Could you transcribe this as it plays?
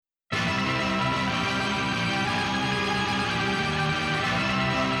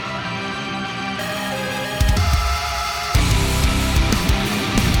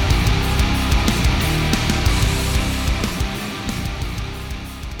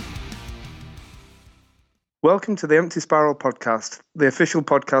Welcome to the Empty Spiral podcast, the official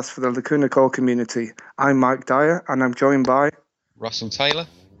podcast for the Lacuna Core community. I'm Mike Dyer, and I'm joined by Russell Taylor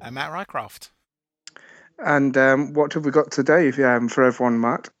and Matt Rycroft. And what have we got today for everyone,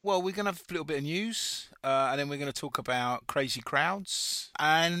 Matt? Well, we're going to have a little bit of news, and then we're going to talk about crazy crowds,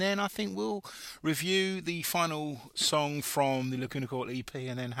 and then I think we'll review the final song from the Lacuna Core EP,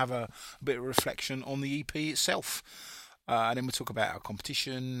 and then have a bit of reflection on the EP itself. And then we'll talk about our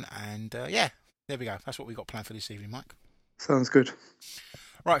competition, and there we go. That's what we got planned for this evening, Mike. Sounds good.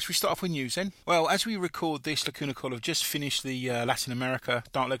 Right, so we start off with news then. Well, as we record this, Lacuna Core have just finished the Latin America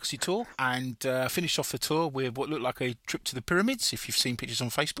Dark Legacy tour and finished off the tour with what looked like a trip to the pyramids. If you've seen pictures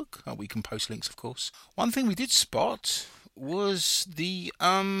on Facebook, we can post links, of course. One thing we did spot was the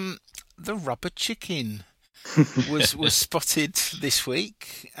rubber chicken. was spotted this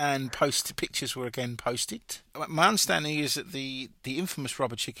week, and pictures were again posted. My understanding is that the infamous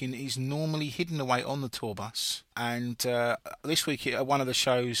rubber chicken is normally hidden away on the tour bus, and this week at one of the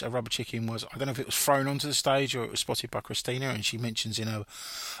shows, a rubber chicken was, I don't know if it was thrown onto the stage or it was spotted by Christina, and she mentions in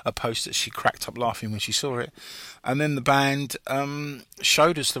a post that she cracked up laughing when she saw it. And then the band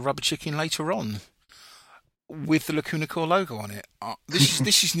showed us the rubber chicken later on, with the Lacuna Core logo on it. This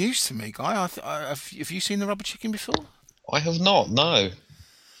is news to me, Guy. Have you seen the rubber chicken before? I have not, no.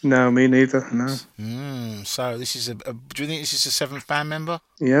 No, me neither, no. So this is do you think this is a seventh band member?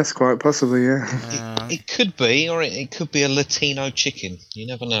 Yes, quite possibly, yeah. It could be, or it could be a Latino chicken. You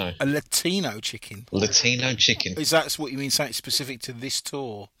never know. A Latino chicken? Latino chicken. Is that what you mean, something specific to this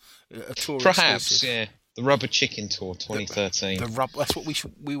tour? A tour Perhaps, exclusive? yeah. The Rubber Chicken Tour 2013. That's what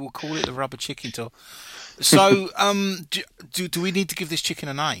we will call it, the Rubber Chicken Tour. So, do we need to give this chicken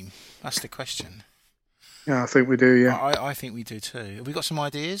a name? That's the question. Yeah, I think we do, yeah. I think we do too. Have we got some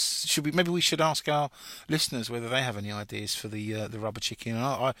ideas? Maybe we should ask our listeners whether they have any ideas for the rubber chicken.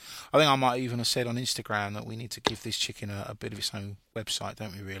 I think I might even have said on Instagram that we need to give this chicken a bit of its own website,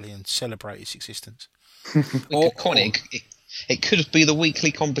 don't we, really, and celebrate its existence. It could be the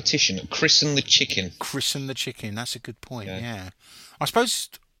weekly competition. Christen the chicken. Christen the chicken. That's a good point. Yeah. I suppose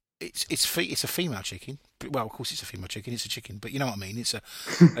it's a female chicken. Well, of course it's a female chicken. It's a chicken, but you know what I mean. It's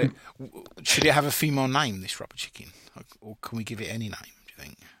should it have a female name, this rubber chicken, or can we give it any name? Do you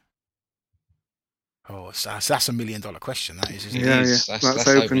think? Oh, that's $1 million question. That is, isn't it? Yeah. That's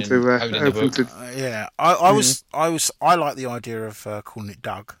open to. Yeah. I like the idea of calling it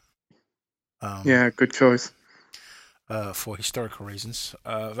Doug. Yeah, good choice. For historical reasons.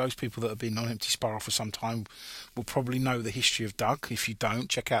 Those people that have been on Empty Spiral for some time will probably know the history of Doug. If you don't,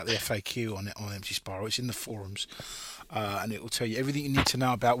 check out the FAQ on Empty Spiral. It's in the forums, and it will tell you everything you need to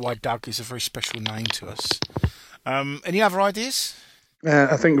know about why Doug is a very special name to us. Any other ideas?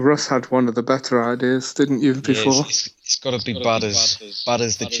 I think Russ had one of the better ideas, didn't you, before? Yeah, it's got to be Butters.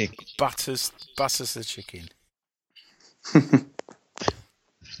 Butters the chicken. Butters the chicken.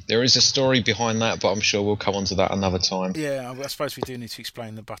 There is a story behind that, but I'm sure we'll come on to that another time. Yeah, I suppose we do need to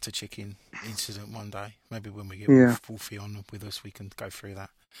explain the butter chicken incident one day. Maybe when we get Wolfie on with us, we can go through that.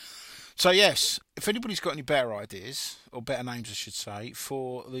 So yes, if anybody's got any better ideas, or better names I should say,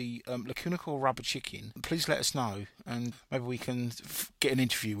 for the Lacuna Core rubber chicken, please let us know, and maybe we can get an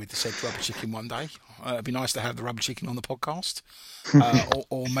interview with the said rubber chicken one day. It'd be nice to have the rubber chicken on the podcast,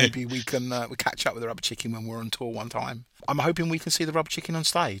 or maybe we can we catch up with the rubber chicken when we're on tour one time. I'm hoping we can see the rubber chicken on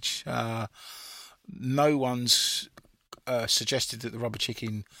stage. No one's suggested that the rubber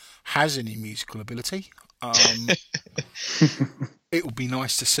chicken has any musical ability. It would be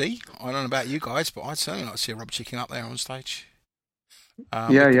nice to see. I don't know about you guys, but I'd certainly like to see a rubber chicken up there on stage.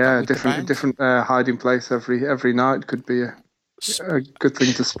 Different hiding place every night could be a good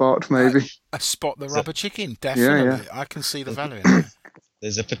thing to spot, maybe. Spot the rubber chicken, definitely. Yeah. I can see the value in it.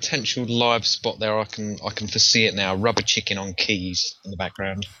 There's a potential live spot there. I can foresee it now. Rubber chicken on keys in the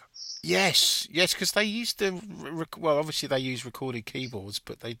background. Yes, because they used to. Obviously they use recorded keyboards,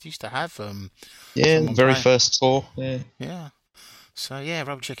 but they used to have the very first tour. Yeah. So yeah,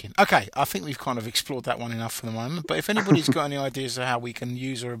 rubber chicken. Okay, I think we've kind of explored that one enough for the moment. But if anybody's got any ideas of how we can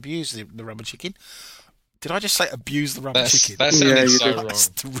use or abuse the rubber chicken, did I just say abuse the rubber chicken? That sounded so wrong. That's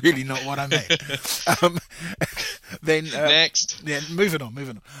really not what I meant. Then next, yeah, moving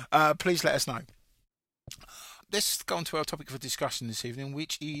on. Please let us know. Let's go on to our topic for discussion this evening,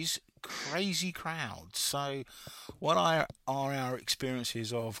 which is crazy crowds. So, what are our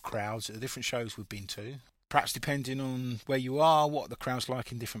experiences of crowds at the different shows we've been to? Perhaps depending on where you are, what the crowd's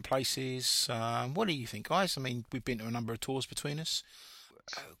like in different places. What do you think, guys? I mean, we've been to a number of tours between us.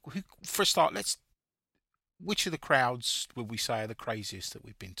 For a start, which of the crowds would we say are the craziest that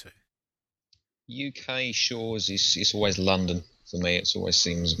we've been to? UK shows it's always London for me. It always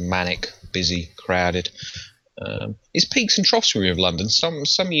seems manic, busy, crowded. It's peaks and troughs really of London.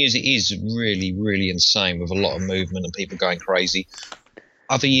 Some years it is really really insane with a lot of movement and people going crazy.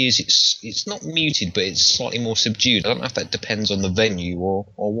 Other years it's not muted, but it's slightly more subdued. I don't know if that depends on the venue or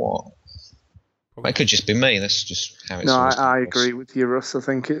what. That could just be me. That's just how it's. No, I agree with you, Russ. I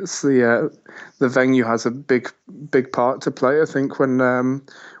think it's the venue has a big part to play. I think when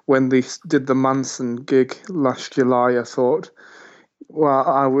they did the Manson gig last July, I thought,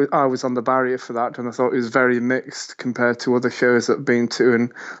 well, I was on the barrier for that, and I thought it was very mixed compared to other shows that I've been to.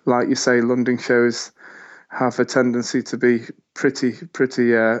 And like you say, London shows have a tendency to be pretty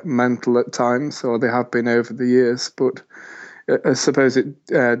mental at times, or they have been over the years. But I suppose it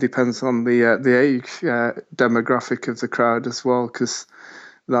depends on the age demographic of the crowd as well, because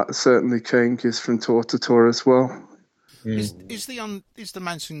that certainly changes from tour to tour as well. Is the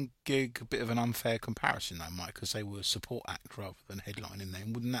Manson gig a bit of an unfair comparison though, Mike? Because they were a support act rather than headlining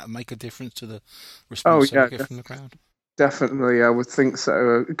them. Wouldn't that make a difference to the response they get from the crowd? Definitely, I would think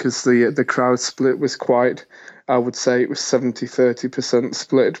so, because the crowd split was quite. I would say it was 70-30%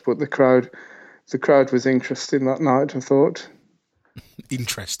 split, but the crowd was interesting that night, I thought.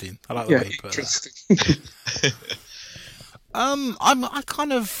 Interesting. I like the way you put that. I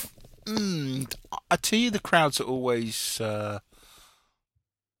kind of. I tell you, the crowds are always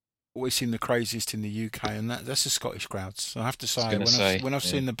seem the craziest in the UK, and that's the Scottish crowds. I have to say, when I've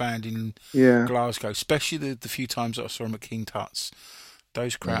seen the band in Glasgow, especially the few times that I saw them at King Tut's,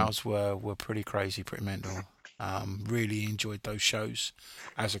 those crowds were pretty crazy, pretty mental. Really enjoyed those shows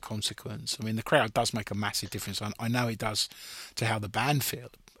as a consequence. I mean, the crowd does make a massive difference. I know it does to how the band feel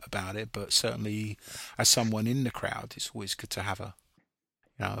about it, but certainly as someone in the crowd, it's always good to have a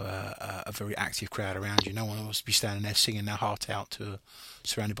very active crowd around you. No one wants to be standing there singing their heart out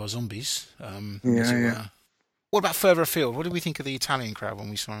surrounded by zombies. What about further afield? What did we think of the Italian crowd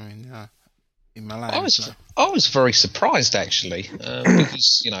when we saw them in Milan? I was very surprised actually,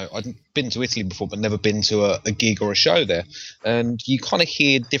 because I'd been to Italy before but never been to a gig or a show there, and you kind of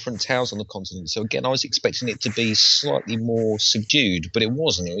hear different tales on the continent. So again, I was expecting it to be slightly more subdued, but it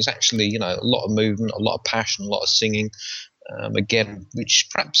wasn't. It was actually a lot of movement, a lot of passion, a lot of singing. Again, which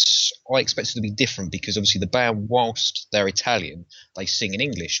perhaps I expected to be different, because obviously the band, whilst they're Italian, they sing in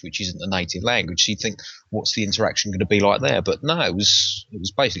English, which isn't the native language. So you think, what's the interaction going to be like there? But no, it was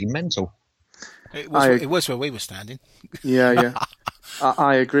basically mental. It was where we were standing. Yeah.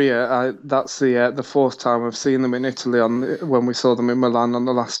 I agree. That's the fourth time I've seen them in Italy when we saw them in Milan on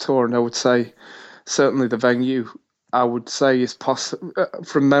the last tour, and I would say certainly the venue, I would say, is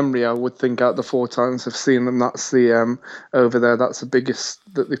from memory, I would think out the 4 times I've seen them, that's the over there, that's the biggest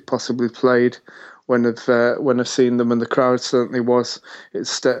that they've possibly played when I've seen them, and the crowd certainly it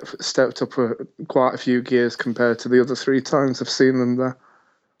stepped up quite a few gears compared to the other 3 times I've seen them there.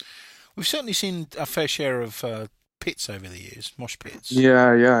 We've certainly seen a fair share of pits over the years, mosh pits.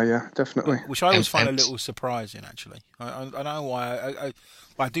 Yeah, definitely. Which I always find a little surprising, actually. I know why.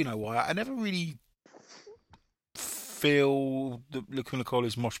 I do know why. I never really feel the Lacuna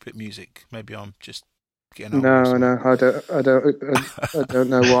Coil's mosh pit music. Maybe I'm just getting old. No, I don't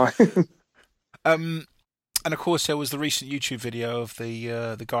know why. And of course, there was the recent YouTube video of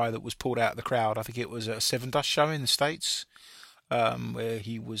the guy that was pulled out of the crowd. I think it was at a Seven Dust show in the States, where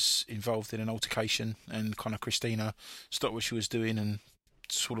he was involved in an altercation, and kind of Christina stopped what she was doing and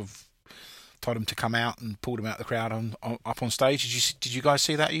sort of told him to come out and pulled him out of the crowd up on stage. Did you guys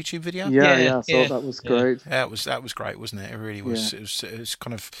see that YouTube video? Yeah, I thought that was great. Yeah, that was great, wasn't it? It really was. Yeah. It was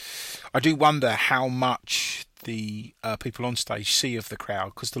kind of. I do wonder how much the people on stage see of the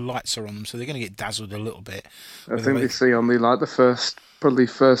crowd, because the lights are on them, so they're going to get dazzled a little bit. I think they see only like the first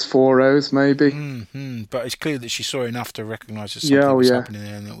 4 rows, maybe. Mm-hmm. But it's clear that she saw enough to recognise that something was happening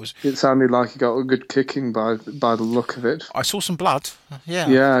there, and it sounded like he got a good kicking by the look of it. I saw some blood.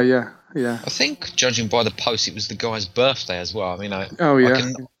 Yeah. I think, judging by the post, it was the guy's birthday as well. I mean,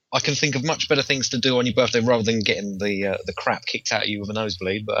 I can think of much better things to do on your birthday rather than getting the crap kicked out of you with a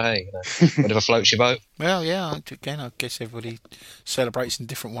nosebleed. But hey, whatever floats your boat. Well, yeah. Again, I guess everybody celebrates in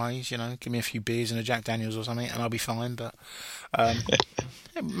different ways. Give me a few beers and a Jack Daniels or something, and I'll be fine. But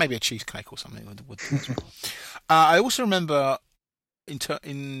maybe a cheesecake or something would do as well. I also remember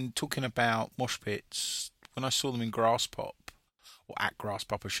in talking about mosh pits, when I saw them in Grasspop, or at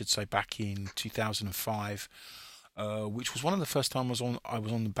Grasspop, I should say, back in 2005. Which was one of the first times I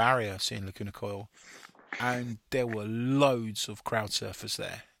was on the barrier seeing Lacuna Coil, and there were loads of crowd surfers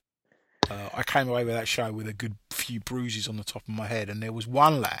there. I came away with that show with a good few bruises on the top of my head, and there was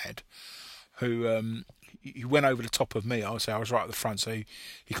one lad who he went over the top of me. I would say I was right at the front, so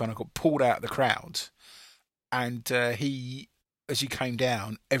he kind of got pulled out of the crowd, and he as he came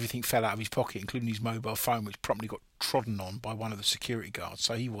down, everything fell out of his pocket, including his mobile phone, which promptly got trodden on by one of the security guards.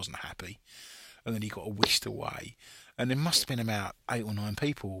 So he wasn't happy, and then he got whisked away. And there must have been about 8 or 9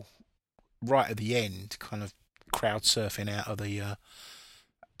 people right at the end, kind of crowd surfing out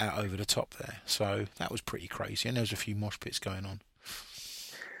over the top there. So that was pretty crazy, and there was a few mosh pits going on.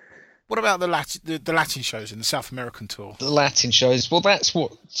 What about the Latin shows in the South American tour? The Latin shows, well, that's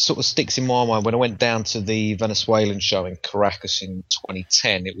what sort of sticks in my mind. When I went down to the Venezuelan show in Caracas in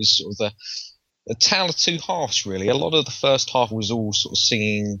 2010, it was sort of a tale of two halves, really. A lot of the first half was all sort of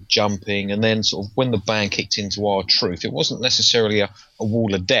singing, jumping, and then sort of when the band kicked into Our Truth, it wasn't necessarily a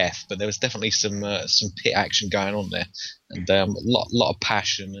wall of death, but there was definitely some pit action going on there, and a lot of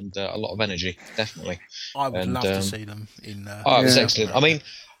passion and a lot of energy, definitely. I would love to see them in. It was excellent. I mean,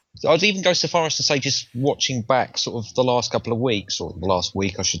 I'd even go so far as to say, just watching back sort of the last couple of weeks, or the last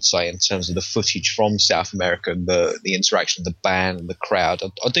week, I should say, in terms of the footage from South America and the interaction of the band and the crowd,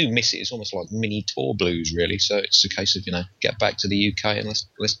 I do miss it. It's almost like mini tour blues, really. So it's a case of, get back to the UK and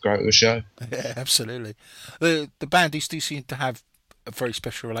let's go to a show. Yeah, absolutely. The band do seem to have a very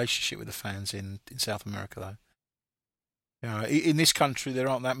special relationship with the fans in South America, though. In this country, there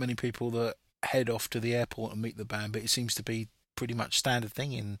aren't that many people that head off to the airport and meet the band, but it seems to be pretty much standard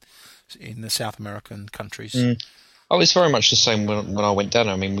thing in the South American countries. Oh, it's very much the same when I went down.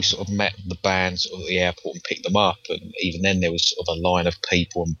 I mean, we sort of met the band sort of at the airport and picked them up, and even then there was sort of a line of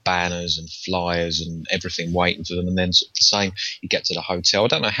people and banners and flyers and everything waiting for them. And then sort of the same, you get to the hotel. I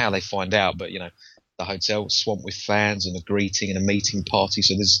don't know how they find out, but the hotel was swamped with fans and a greeting and a meeting party.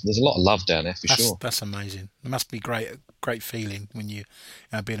 So there's a lot of love down there sure. That's amazing. It must be great feeling when you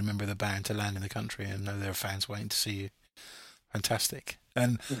being a member of the band to land in the country and know there are fans waiting to see you. Fantastic.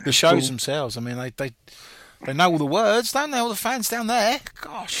 And the shows themselves, I mean, they know all the words, don't they? All the fans down there.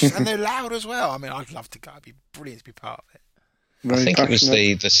 Gosh, and they're loud as well. I mean, I'd love to go. It'd be brilliant to be part of it. I think it was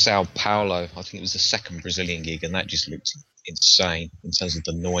the Sao Paulo. I think it was the second Brazilian gig, and that just looked insane in terms of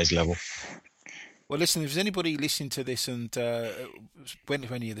the noise level. Well, listen, if there's anybody listening to this and went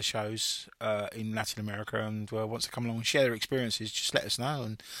to any of the shows in Latin America and wants to come along and share their experiences, just let us know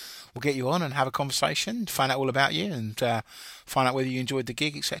and we'll get you on and have a conversation, find out all about you and find out whether you enjoyed the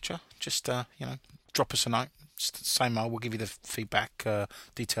gig, etc. Just, drop us a note. Same old, we'll give you the feedback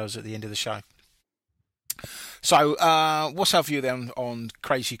details at the end of the show. So, what's our view then on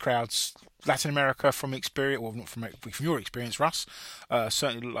Crazy Crowds Latin America from experience, well, not from your experience, Russ?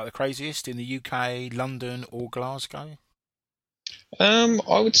 Certainly look like the craziest in the UK, London, or Glasgow.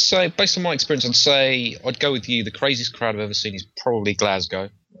 I would say, based on my experience, I'd go with you. The craziest crowd I've ever seen is probably Glasgow,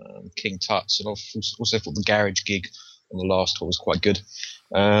 King Tut's, and I've also thought the Garage gig on the last tour was quite good.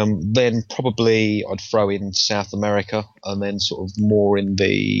 Then probably I'd throw in South America, and then sort of more in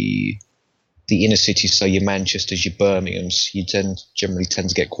the inner cities, so your Manchesters, your Birminghams, you generally tend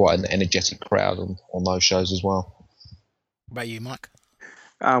to get quite an energetic crowd on those shows as well. What about you, Mike?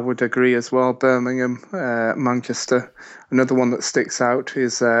 I would agree as well. Birmingham, Manchester. Another one that sticks out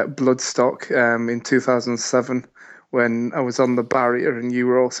is Bloodstock in 2007 when I was on the barrier, and you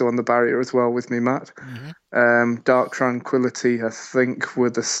were also on the barrier as well with me, Matt. Mm-hmm. Dark Tranquillity, I think, were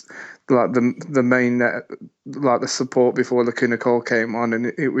the main the support before Lacuna Coil came on,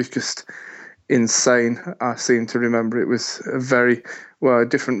 and it was just insane. I seem to remember it was a very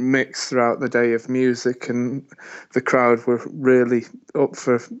different mix throughout the day of music, and the crowd were really up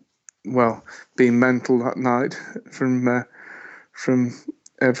for being mental that night from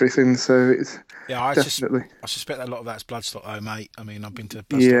everything. So it's definitely. I suspect that a lot of that's Bloodstock, though, mate. I mean, I've been to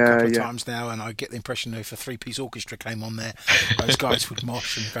Bloodstock a couple of times now, and I get the impression that if a 3-piece orchestra came on there, those guys would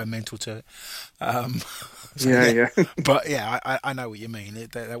mosh and go mental to it. But I know what you mean.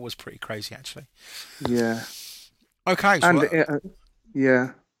 That was pretty crazy, actually. Yeah. Okay. So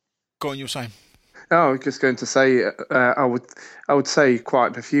Go on, you were saying. Oh, I was just going to say, I would say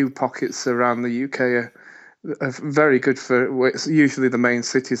quite a few pockets around the UK are very good for. It's usually the main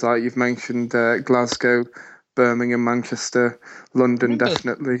cities, like you've mentioned, Glasgow, Birmingham, Manchester, London,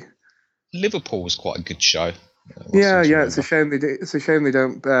 definitely. Liverpool was quite a good show. It's a shame they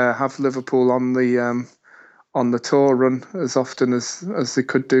don't have Liverpool on the tour run as often as they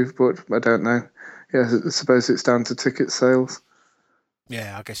could do, but I don't know. Yeah, I suppose it's down to ticket sales.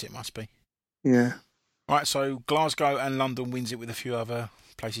 Yeah, I guess it must be. Yeah. Right, so Glasgow and London wins it with a few other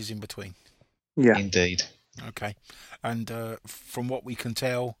places in between. Yeah. Indeed. Okay. And from what we can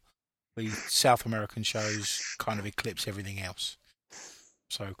tell, the South American shows kind of eclipse everything else.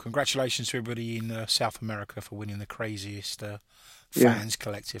 So congratulations to everybody in South America for winning the craziest fans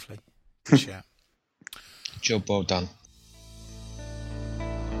collectively. Good shout. Job well done.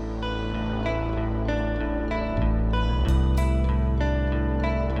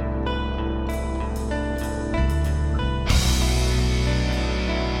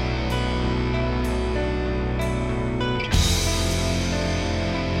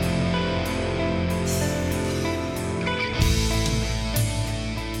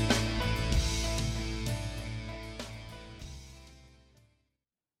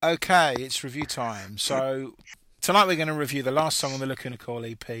 Okay, it's review time. So tonight we're going to review the last song on the Lacuna Coil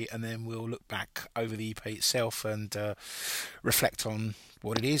EP, and then we'll look back over the EP itself and reflect on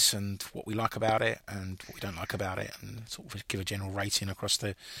what it is and what we like about it and what we don't like about it, and sort of give a general rating across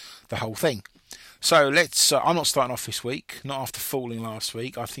the whole thing. So let's. I'm not starting off this week. Not after falling last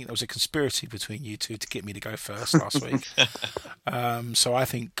week. I think there was a conspiracy between you two to get me to go first last week. So I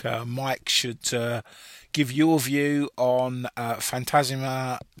think Mike should give your view on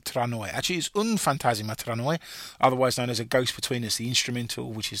Fantasima tra noi. Actually, it's Un Fantasima tra noi, otherwise known as A Ghost Between Us, the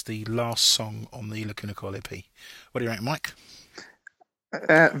instrumental, which is the last song on the Lacuna Coil EP. What do you reckon, Mike?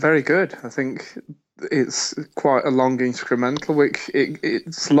 Very good. I think it's quite a long instrumental, which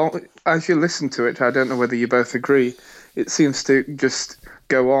it's long. As you listen to it, I don't know whether you both agree, it seems to just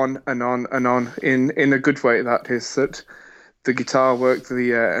go on and on and on in a good way. That is, that the guitar work,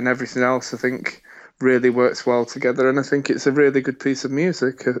 and everything else, I think, really works well together. And I think it's a really good piece of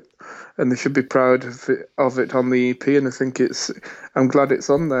music, and they should be proud of it on the EP. And I think I'm glad it's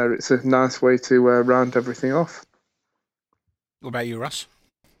on there. It's a nice way to round everything off. What about you, Russ?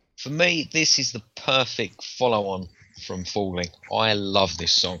 For me, this is the perfect follow-on from Falling. I love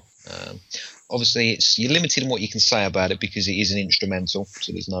this song. Obviously, you're limited in what you can say about it because it is an instrumental,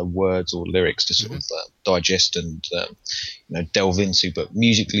 so there's no words or lyrics to sort of digest and delve into. But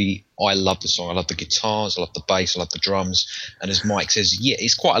musically, I love the song. I love the guitars, I love the bass, I love the drums. And as Mike says, yeah,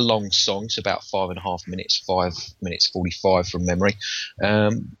 it's quite a long song. It's about 5.5 minutes, 5 minutes 45 from memory,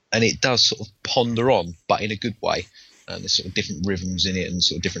 and it does sort of ponder on, but in a good way. And there's sort of different rhythms in it and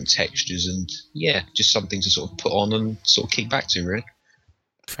sort of different textures, and yeah, just something to sort of put on and sort of kick back to, really.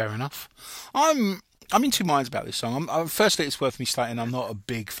 Fair enough. I'm in two minds about this song. Firstly, it's worth me stating I'm not a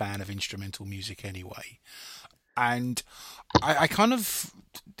big fan of instrumental music anyway, and I kind of,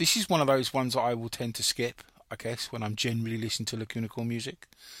 this is one of those ones that I will tend to skip, I guess, when I'm generally listening to Lacuna Coil music.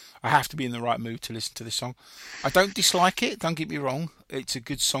 I have to be in the right mood to listen to this song. I don't dislike it, don't get me wrong. It's a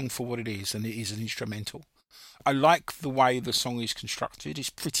good song for what it is, and it is an instrumental. I like the way the song is constructed.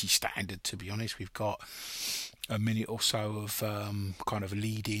 It's pretty standard, to be honest. We've got a minute or so of kind of a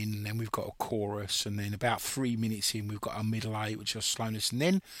lead in, and then we've got a chorus, and then about 3 minutes in we've got a middle eight, which is slowness, and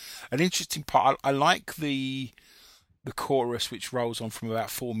then an interesting part. I like the chorus, which rolls on from about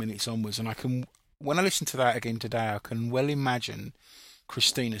 4 minutes onwards, and when I listen to that again today, I can well imagine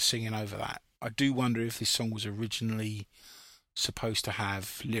Christina singing over that. I do wonder if this song was originally supposed to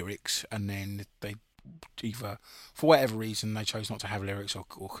have lyrics, and then they either, for whatever reason, they chose not to have lyrics or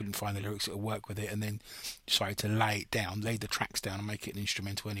couldn't find the lyrics that would work with it, and then decided to lay the tracks down and make it an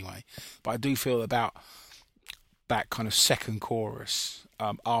instrumental anyway. But I do feel about that kind of second chorus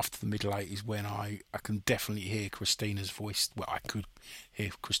after the middle eight is when I can definitely hear Christina's voice. Well, I could hear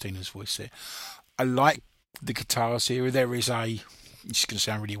Christina's voice there. I like the guitars here. There is it's going to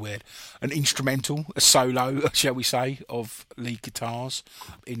sound really weird, an instrumental, a solo, shall we say, of lead guitars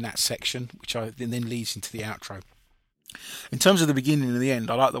in that section, which then leads into the outro. In terms of the beginning and the end,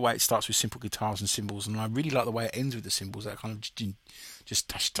 I like the way it starts with simple guitars and cymbals, and I really like the way it ends with the cymbals, that kind of just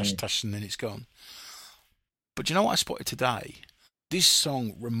tush, tush, tush, and then it's gone. But you know what I spotted today? This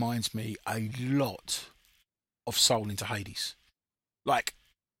song reminds me a lot of Soul into Hades. Like,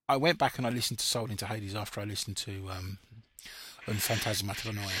 I went back and I listened to Soul into Hades after I listened to and Fantasima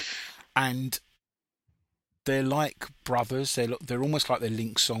tra noi, and they're like brothers. They're almost like they're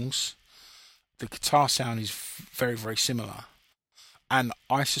linked songs. The guitar sound is very, very similar, and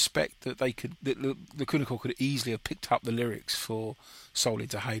I suspect that Lacuna Coil could easily have picked up the lyrics for Soul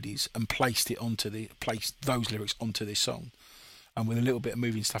into Hades and placed those lyrics onto this song, and with a little bit of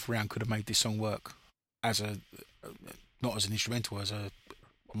moving stuff around, could have made this song work as not as an instrumental, as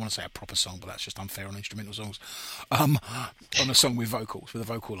I want to say a proper song, but that's just unfair on instrumental songs. On a song with vocals, with a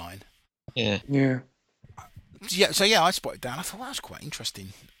vocal line. Yeah. So I spotted down. I thought, well, that's quite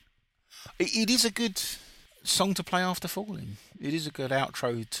interesting. It is a good song to play after Falling. It is a good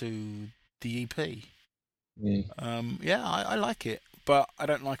outro to the EP. I like it, but I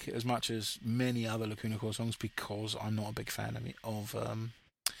don't like it as much as many other Lacuna Coil songs because I'm not a big fan of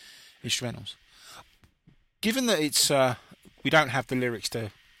instrumentals. Given that it's we don't have the lyrics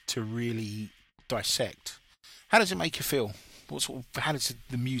to really dissect, how does it make you feel? How does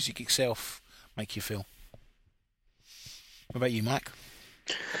the music itself make you feel? What about you, Mike?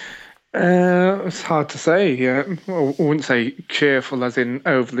 It's hard to say. Yeah, I wouldn't say cheerful as in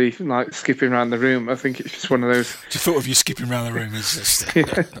overly like skipping around the room. I think it's just one of those. The thought of you skipping around the room is just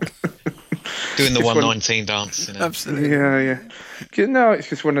doing the 119 dance. You know? Absolutely. Yeah. No, it's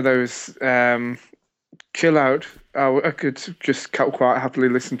just one of those chill out. I could just quite happily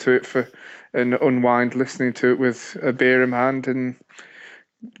listen to it and unwind listening to it with a beer in my hand and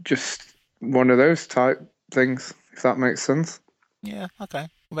just one of those type things, if that makes sense. Yeah, okay.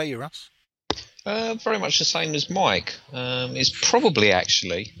 What about you, Russ? Very much the same as Mike. It's probably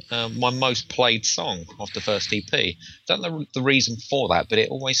actually my most played song off the first EP. Don't know the reason for that, but it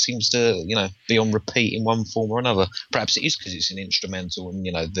always seems to, be on repeat in one form or another. Perhaps it is because it's an instrumental and,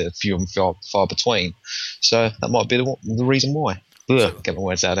 the few and far between. So that might be the reason why. Ugh, get my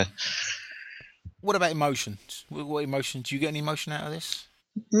words out of there. What about emotions? What emotions? Do you get any emotion out of this?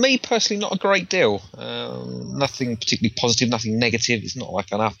 Me personally, not a great deal. Nothing particularly positive, nothing negative. It's not like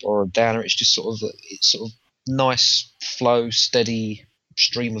an up or a downer. It's just sort of nice flow, steady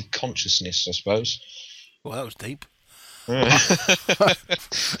stream of consciousness, I suppose. Well, that was deep. Yeah.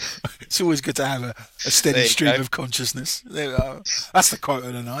 It's always good to have a steady stream of consciousness. That's the quote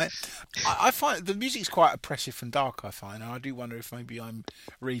of the night. I find the music's quite oppressive and dark, I find. And I do wonder if maybe I'm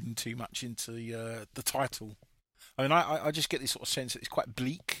reading too much into the title. I mean, I just get this sort of sense that it's quite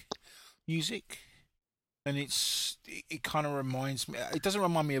bleak music. And it kind of reminds me... It doesn't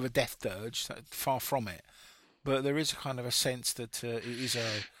remind me of a Death Dirge, far from it. But there is a kind of a sense that it is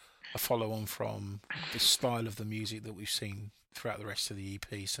a follow-on from the style of the music that we've seen throughout the rest of the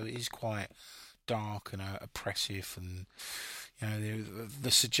EP. So it is quite dark and oppressive, and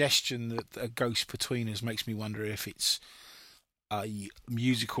the suggestion that a ghost between us makes me wonder if it's a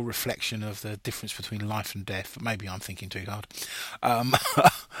musical reflection of the difference between life and death. But maybe I'm thinking too hard.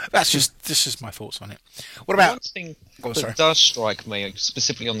 That's just my thoughts on it. What about... One thing that does strike me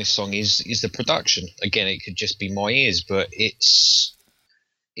specifically on this song is the production. Again, it could just be my ears, but it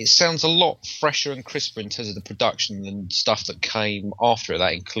sounds a lot fresher and crisper in terms of the production than stuff that came after it.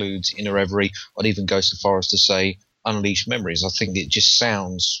 That includes Inner Reverie. I'd even go so far as to say Unleashed Memories. I think it just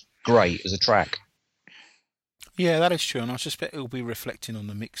sounds great as a track. Yeah, that is true, and I suspect it'll be reflecting on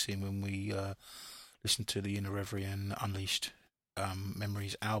the mixing when we listen to the Inner Reverie and Unleashed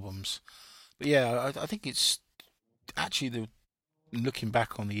Memories albums. But yeah, I think it's actually looking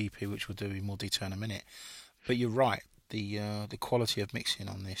back on the EP, which we'll do in more detail in a minute. But you're right. The quality of mixing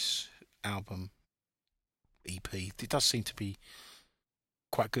on this album EP, it does seem to be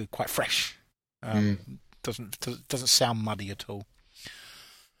quite good, quite fresh. Doesn't sound muddy at all.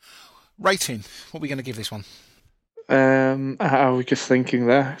 Rating. What are we going to give this one? I was just thinking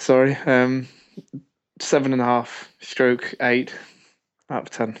there. Sorry. 7.5 / 8 out of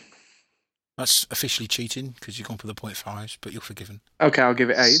 10. That's officially cheating because you've gone for the 0.5s, but you're forgiven. Okay, I'll give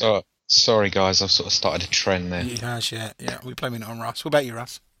it 8. Sorry, guys, I've sort of started a trend there. He has, yeah. We're blaming it on Russ. What about you,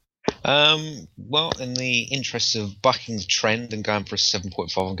 Russ? Well, in the interest of bucking the trend and going for a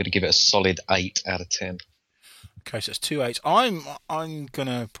 7.5, I'm going to give it a solid 8 out of 10. Okay, so it's 2 8s. I'm going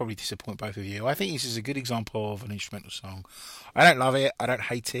to probably disappoint both of you. I think this is a good example of an instrumental song. I don't love it. I don't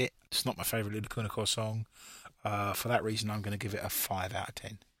hate it. It's not my favourite Luna Core song. For that reason, I'm going to give it a 5 out of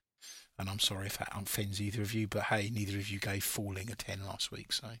 10. And I'm sorry if that offends either of you, but hey, neither of you gave Falling a 10 last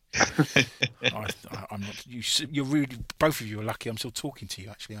week, so I'm not. You're really, both of you are lucky. I'm still talking to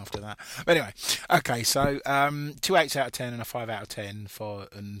you actually after that. But anyway, okay, so 2 8s out of 10 and a 5 out of 10 for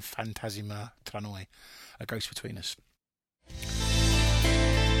Un Fantasima Tra Noi, A Ghost Between Us.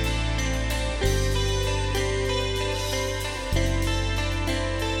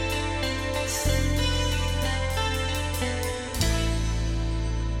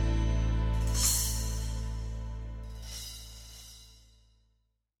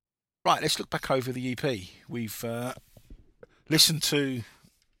 Right, let's look back over the EP. We've listened to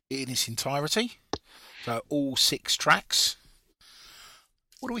it in its entirety, so all 6 tracks.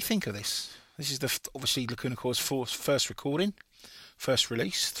 What do we think of this? This is obviously Lacuna Core's first recording, first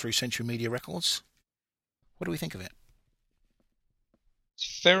release through Century Media Records. What do we think of it?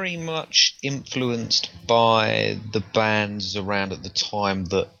 It's very much influenced by the bands around at the time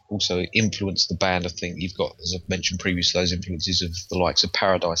that also influenced the band. I think you've got, as I've mentioned previously, those influences of the likes of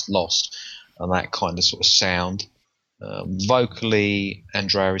Paradise Lost and that kind of sort of sound. Vocally,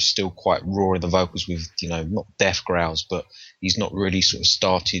 Andrea is still quite raw in the vocals with, not death growls, but he's not really sort of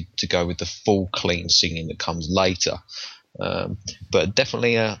started to go with the full clean singing that comes later. But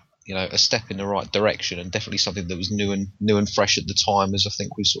definitely a step in the right direction, and definitely something that was new and fresh at the time, as I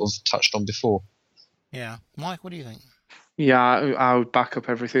think we sort of touched on before. Yeah. Mike, what do you think? Yeah, I would back up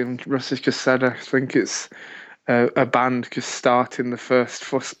everything Russ has just said. I think it's a band just starting the first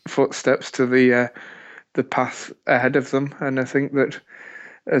footsteps to the path ahead of them, and I think that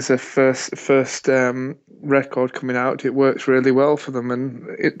as a first record coming out, it works really well for them.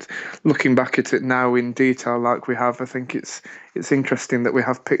 And looking back at it now in detail, like we have, I think it's interesting that we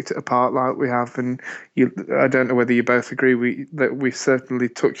have picked it apart like we have. And I don't know whether you both agree that we certainly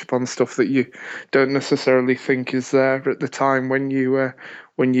touch upon stuff that you don't necessarily think is there at the time when you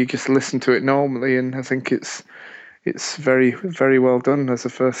when you just listen to it normally, and I think it's very, very well done as a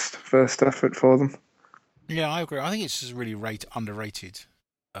first effort for them. Yeah, I agree. I think it's a really underrated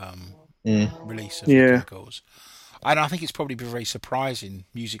release of Yeah. Chemicals. And I think it's probably been very surprising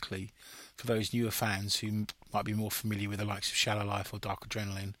musically for those newer fans who might be more familiar with the likes of Shallow Life or Dark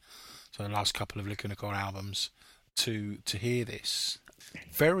Adrenaline, so the last couple of Lacuna Coil albums, to hear this.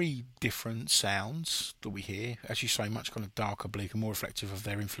 Very different sounds that we hear, as you say, much kind of darker, bleaker, more reflective of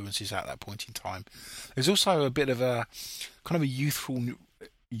their influences at that point in time. There's also a bit of a kind of a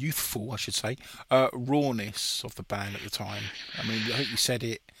youthful, I should say, rawness of the band at the time. I mean, I think we said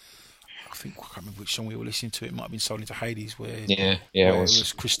it. I can't remember which song we were listening to. It might have been "Soul into Hades," where it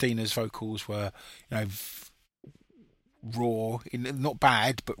was Christina's vocals were, raw, not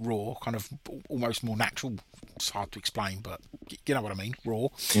bad, but raw, kind of almost more natural. It's hard to explain, but you know what I mean, raw.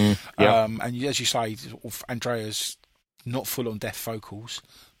 And as you say, Andrea's not full on death vocals,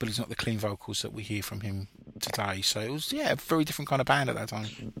 but it's not the clean vocals that we hear from him today. So it was, a very different kind of band at that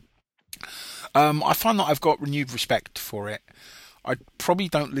time. I find that I've got renewed respect for it. I probably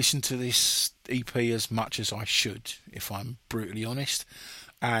don't listen to this EP as much as I should, if I'm brutally honest.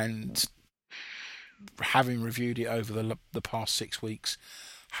 And having reviewed it over the past 6 weeks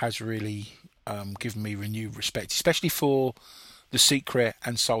has really given me renewed respect, especially for The Secret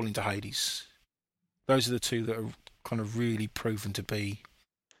and Soul into Hades. Those are the two that are kind of really proven to be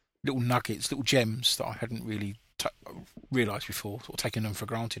little nuggets, little gems that I hadn't really realised before, or taken them for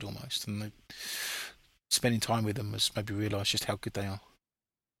granted almost. And spending time with them has made me realise just how good they are.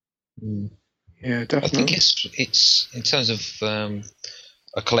 Yeah, definitely. I think it's in terms of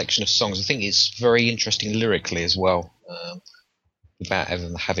a collection of songs. I think it's very interesting lyrically as well. Without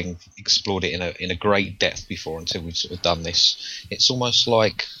having explored it in a great depth before until we've sort of done this, it's almost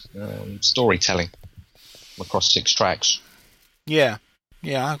like storytelling across 6 tracks. Yeah,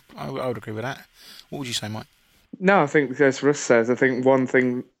 I would agree with that. What would you say, Mike? No, I think as Russ says, I think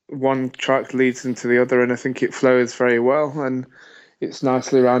one track leads into the other, and I think it flows very well, and it's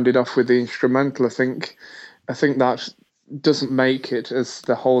nicely rounded off with the instrumental. I think that doesn't make it as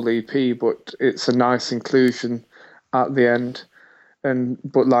the whole EP, but it's a nice inclusion at the end.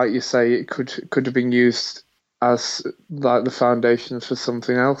 But like you say, it could have been used as like the foundation for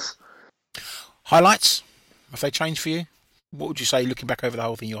something else. Highlights? Have they changed for you? What would you say, looking back over the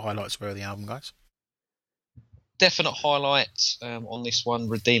whole thing, your highlights were of the album, guys? Definite highlight on this one,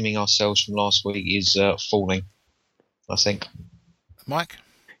 redeeming ourselves from last week, is Falling, I think. Mike?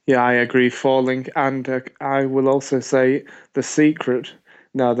 Yeah, I agree, Falling. And I will also say The Secret.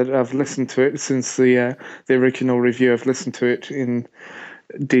 Now that I've listened to it since the original review, I've listened to it in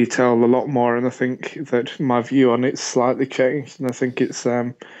detail a lot more, and I think that my view on it's slightly changed, and I think it's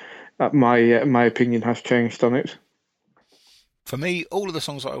my opinion has changed on it. For me, all of the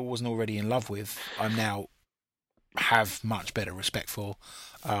songs that I wasn't already in love with, I'm now have much better respect for.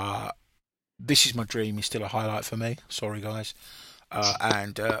 This Is My Dream is still a highlight for me. Sorry, guys.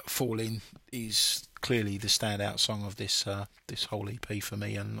 And Falling is clearly the standout song of this whole EP for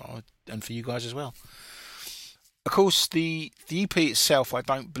me, and for you guys as well. Of course, the EP itself, I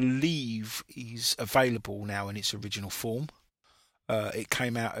don't believe is available now in its original form. It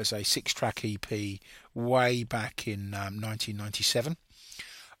came out as a 6-track EP way back in 1997,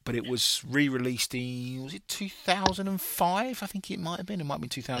 but it was re-released in, was it 2005? I think it might have been. It might have been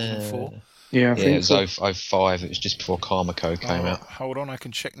 2004. Yeah, I think it was so. 05. It was just before Karma Code came out. Hold on, I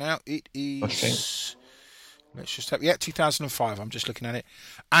can check now. It is. I think. Let's just have 2005. I'm just looking at it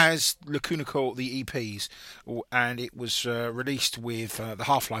as Lacuna Coil, the EPs, and it was released with the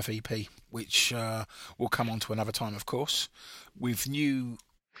Half-Life EP, which will come on to another time, of course, with new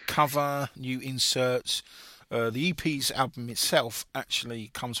cover, new inserts. The EP's album itself actually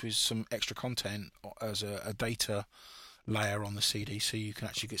comes with some extra content as a data layer on the CD, so you can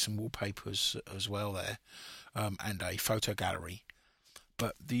actually get some wallpapers as well there, and a photo gallery.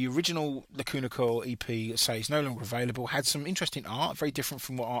 But the original Lacuna Coil EP, say, is no longer available. Had some interesting art, very different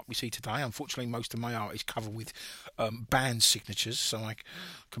from what art we see today. Unfortunately, most of my art is covered with band signatures, so I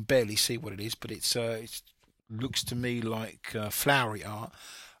can barely see what it is. But it looks to me like flowery art.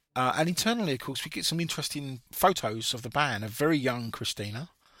 And internally, of course, we get some interesting photos of the band. A very young Christina,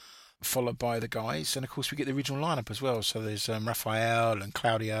 followed by the guys, and of course we get the original lineup as well. So there's Raphael and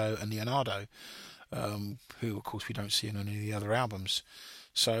Claudio and Leonardo, who of course we don't see in any of the other albums.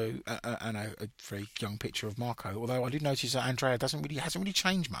 So and a very young picture of Marco. Although I did notice that Andrea hasn't really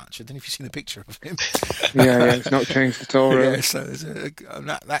changed much. I don't know if you've seen the picture of him. yeah, it's not changed at all. Really. Yeah, so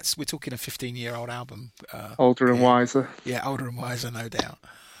we're talking a 15-year-old album. Older and wiser. Yeah, older and wiser, no doubt.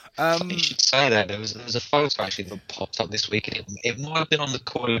 Funny you should say that. There was a photo actually that popped up this week, and it might have been on the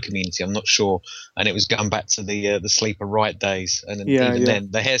Coiler community. I'm not sure, and it was going back to the Sleeper Right days, and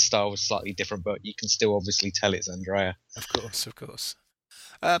then the hairstyle was slightly different, but you can still obviously tell it's Andrea. Of course.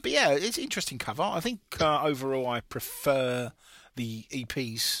 But yeah, it's an interesting cover. I think overall I prefer the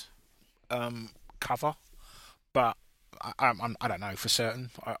EP's cover, but I don't know for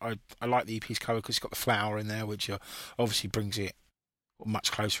certain. I like the EP's cover because it's got the flower in there, which obviously brings it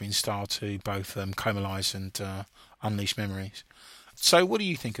much closer in style to both Coma-Lies and Unleashed Memories. So what do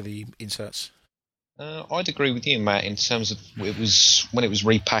you think of the inserts? I'd agree with you, Matt, in terms of when it was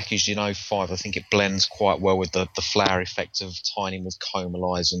repackaged in 05. I think it blends quite well with the flower effect of tying in with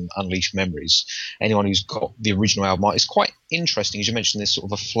Coma-Lies and Unleashed Memories. Anyone who's got the original album, it's quite interesting. As you mentioned, there's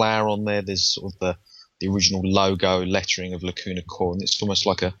sort of a flower on there. There's sort of the original logo lettering of Lacuna Core, and it's almost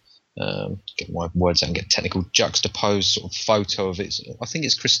like a get my words out and get technical, juxtaposed sort of photo of it. I think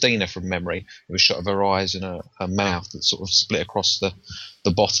it's Christina from memory. It was a shot of her eyes and her mouth that sort of split across the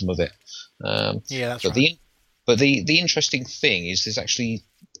bottom of it. Yeah, that's right. But the interesting thing is I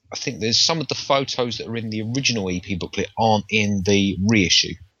think there's some of the photos that are in the original EP booklet aren't in the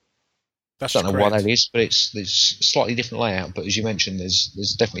reissue. I don't know why that is, but it's slightly different layout. But as you mentioned,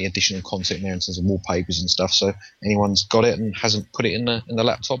 there's definitely additional content in there in terms of wallpapers and stuff. So anyone's got it and hasn't put it in the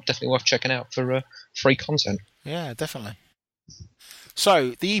laptop, definitely worth checking out for free content. Yeah, definitely.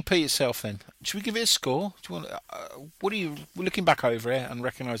 So the EP itself, then, should we give it a score? Do you want? We're looking back over it and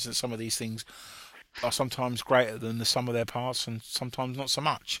recognising that some of these things are sometimes greater than the sum of their parts, and sometimes not so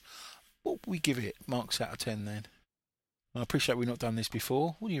much. What would we give it marks out of 10 then? I appreciate we've not done this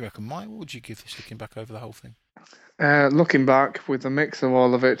before. What do you reckon, Mike? What would you give this looking back over the whole thing? Looking back with a mix of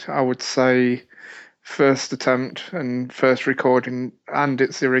all of it, I would say first attempt and first recording and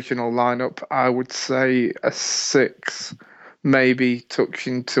its original lineup, I would say a 6, maybe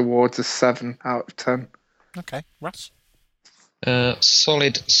touching towards a 7 out of 10. Okay, Russ?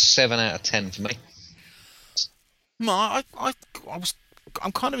 Solid 7 out of 10 for me. No,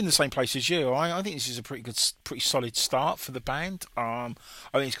 I'm kind of in the same place as you. I think this is a pretty solid start for the band. I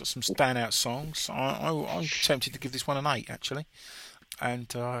think it's got some standout songs. I'm tempted to give this one an 8 actually, and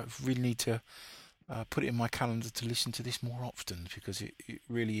I really need to put it in my calendar to listen to this more often because it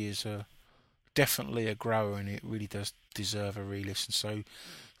really is definitely a grower and it really does deserve a re-listen. So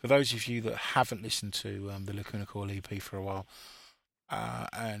for those of you that haven't listened to the Lacuna Core EP for a while,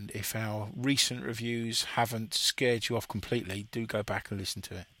 and if our recent reviews haven't scared you off completely, do go back and listen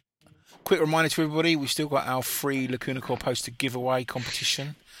to it. Quick reminder to everybody, we've still got our free Lacuna Core poster giveaway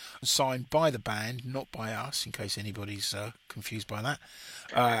competition signed by the band, not by us, in case anybody's confused by that.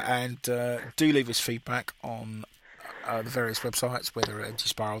 And do leave us feedback on the various websites, whether at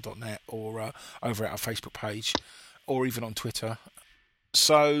emptyspiral.net or over at our Facebook page or even on Twitter.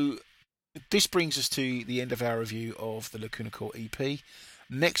 So this brings us to the end of our review of the Lacuna Core EP.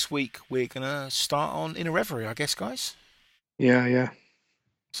 Next week, we're going to start on In a Reverie, I guess, guys? Yeah.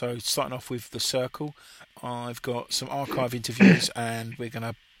 So starting off with The Circle, I've got some archive interviews and we're going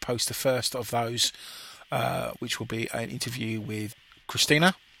to post the first of those, which will be an interview with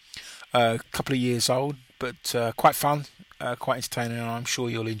Christina. A couple of years old, but quite fun, quite entertaining, and I'm sure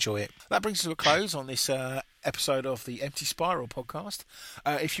you'll enjoy it. That brings us to a close on this episode of the Empty Spiral podcast.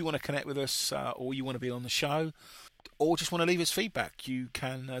 If you want to connect with us or you want to be on the show or just want to leave us feedback, you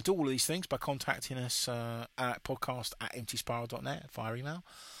can do all of these things by contacting us at podcast@emptyspiral.net via email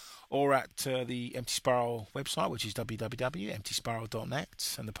or at the Empty Spiral website, which is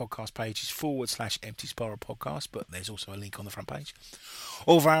www.emptyspiral.net, and the podcast page is /Empty Spiral podcast, but there's also a link on the front page.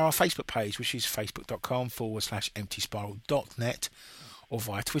 Or via our Facebook page, which is facebook.com/emptyspiral.net, or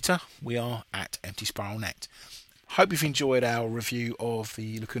via Twitter, we are at EmptySpiralNet. Hope you've enjoyed our review of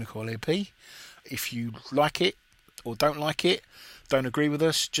the Lacuna Core EP. If you like it or don't like it, don't agree with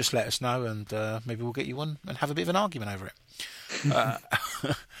us, just let us know and maybe we'll get you one and have a bit of an argument over it.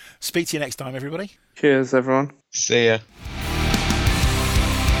 Speak to you next time, everybody. Cheers, everyone. See ya.